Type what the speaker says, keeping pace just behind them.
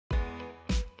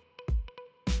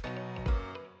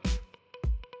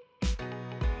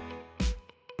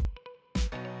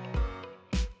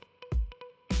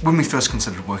When we first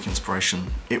considered work inspiration,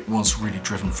 it was really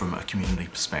driven from a community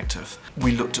perspective.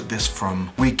 We looked at this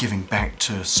from, we're giving back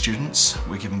to students,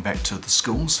 we're giving back to the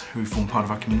schools who form part of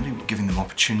our community, we're giving them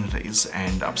opportunities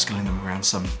and upskilling them around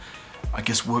some, I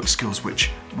guess, work skills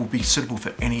which will be suitable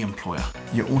for any employer.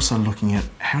 You're also looking at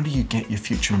how do you get your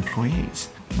future employees?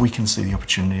 We can see the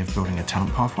opportunity of building a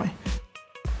talent pathway.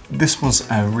 This was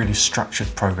a really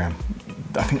structured program.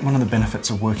 I think one of the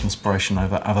benefits of work inspiration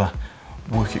over other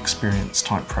work experience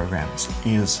type programs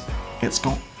is it's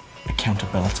got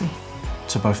accountability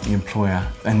to both the employer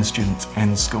and the students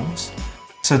and the schools.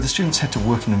 So the students had to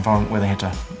work in an environment where they had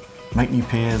to make new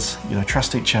peers,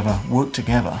 trust each other, work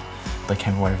together. They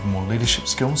came away with more leadership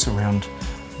skills around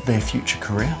their future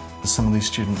career. Some of these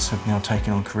students have now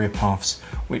taken on career paths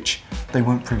which they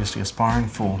weren't previously aspiring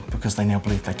for because they now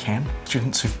believe they can.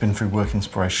 Students who've been through work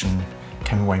inspiration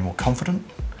came away more confident.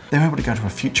 They were able to go to a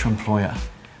future employer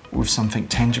with something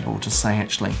tangible to say,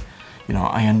 actually,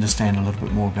 I understand a little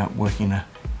bit more about working in a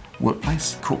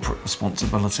workplace, corporate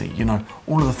responsibility,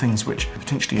 all of the things which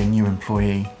potentially a new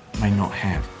employee may not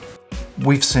have.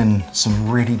 We've seen some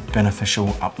really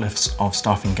beneficial uplifts of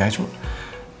staff engagement,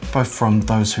 both from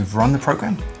those who've run the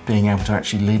program, being able to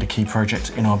actually lead a key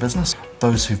project in our business,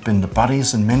 those who've been the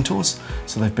buddies and mentors,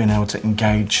 so they've been able to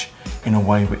engage in a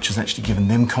way which has actually given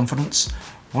them confidence.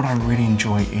 What I really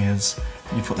enjoy is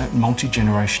you've got that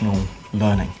multi-generational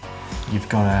learning. You've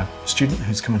got a student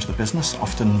who's come into the business,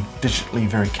 often digitally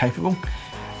very capable,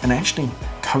 and actually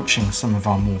coaching some of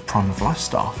our more prime of life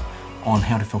staff on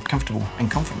how to feel comfortable and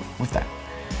confident with that.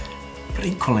 But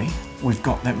equally, we've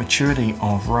got that maturity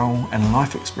of role and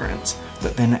life experience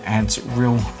that then adds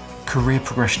real career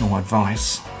progressional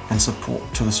advice and support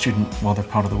to the student while they're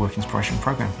part of the Work Inspiration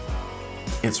program.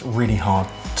 It's really hard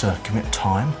to commit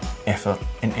time, effort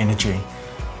and energy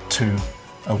to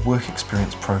a work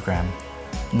experience program,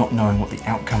 not knowing what the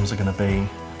outcomes are going to be,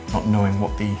 not knowing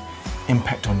what the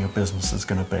impact on your business is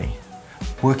going to be.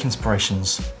 Work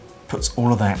Inspirations puts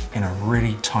all of that in a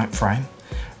really tight frame,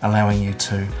 allowing you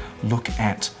to look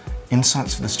at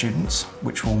insights for the students,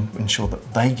 which will ensure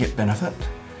that they get benefit,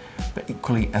 but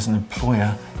equally as an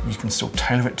employer, you can still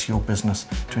tailor it to your business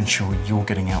to ensure you're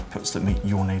getting outputs that meet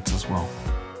your needs as well.